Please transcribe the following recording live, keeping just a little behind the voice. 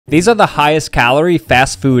These are the highest calorie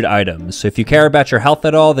fast food items, so if you care about your health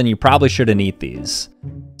at all, then you probably shouldn't eat these.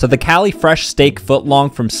 So the Cali Fresh Steak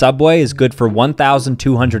Footlong from Subway is good for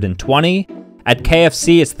 1,220. At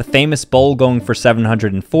KFC, it's the famous bowl going for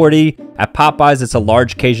 740. At Popeyes, it's a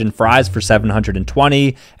large Cajun fries for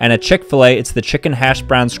 720. And at Chick-fil-A, it's the chicken hash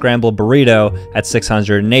brown scramble burrito at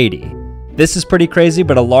 680. This is pretty crazy,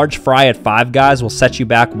 but a large fry at Five Guys will set you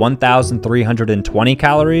back 1,320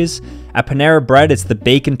 calories. At Panera Bread, it's the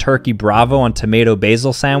bacon turkey bravo on tomato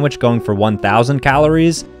basil sandwich going for 1,000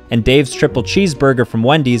 calories, and Dave's triple cheeseburger from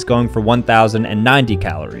Wendy's going for 1,090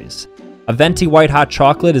 calories. A venti white hot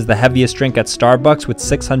chocolate is the heaviest drink at Starbucks with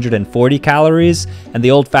 640 calories, and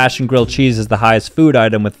the old-fashioned grilled cheese is the highest food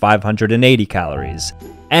item with 580 calories.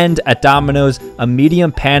 And at Domino's, a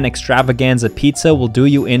medium pan extravaganza pizza will do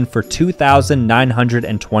you in for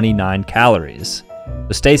 2,929 calories.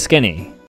 So stay skinny.